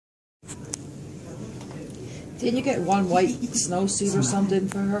Didn't you get one white snowsuit or something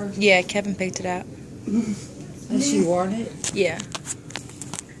for her? Yeah, Kevin picked it out. Has she worn it? Yeah.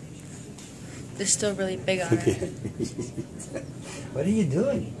 They're still really big on her. What are you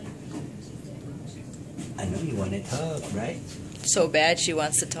doing? I know you want to talk, right? So bad she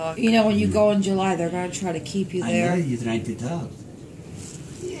wants to talk. You know, when you go in July, they're going to try to keep you I there. know you're trying to talk.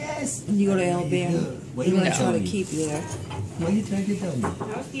 Yes. When you go to Alabama, What they're you going to try tell to me? keep you there. What are you trying to tell me?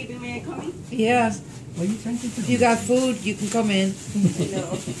 Housekeeping, may I come in? Yeah. What are you trying to tell If me? you got food, you can come in.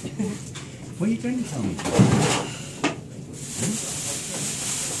 No. What are you trying to tell me?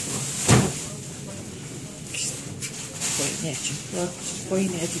 Pointing at you. Look, she's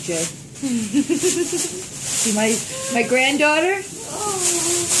pointing at you, Jay. See my granddaughter?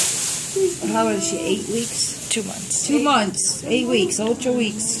 How old is she? 8 weeks? 2 months. 2 months. 8 weeks. Ultra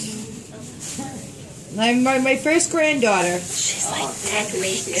weeks. My first granddaughter. She's like 10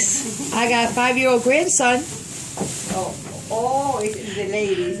 weeks. I got a 5-year-old grandson. Oh, it's the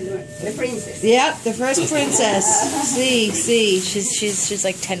ladies, the princess. Yep, the first princess. See. She's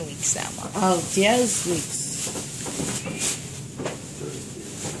like 10 weeks now, Mom. Oh, 10 weeks.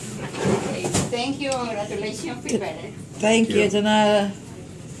 Okay, thank you, congratulations, feel better. Thank you, Donata.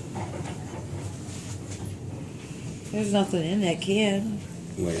 There's nothing in that can.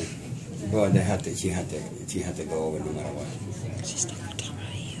 Well, but she had to go over no matter what. She stuck her tongue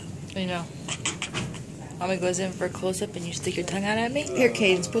out of you. I know. Mommy goes in for a close-up and you stick your tongue out at me? Here,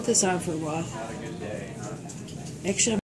 Cadence, put this on for a while. Actually,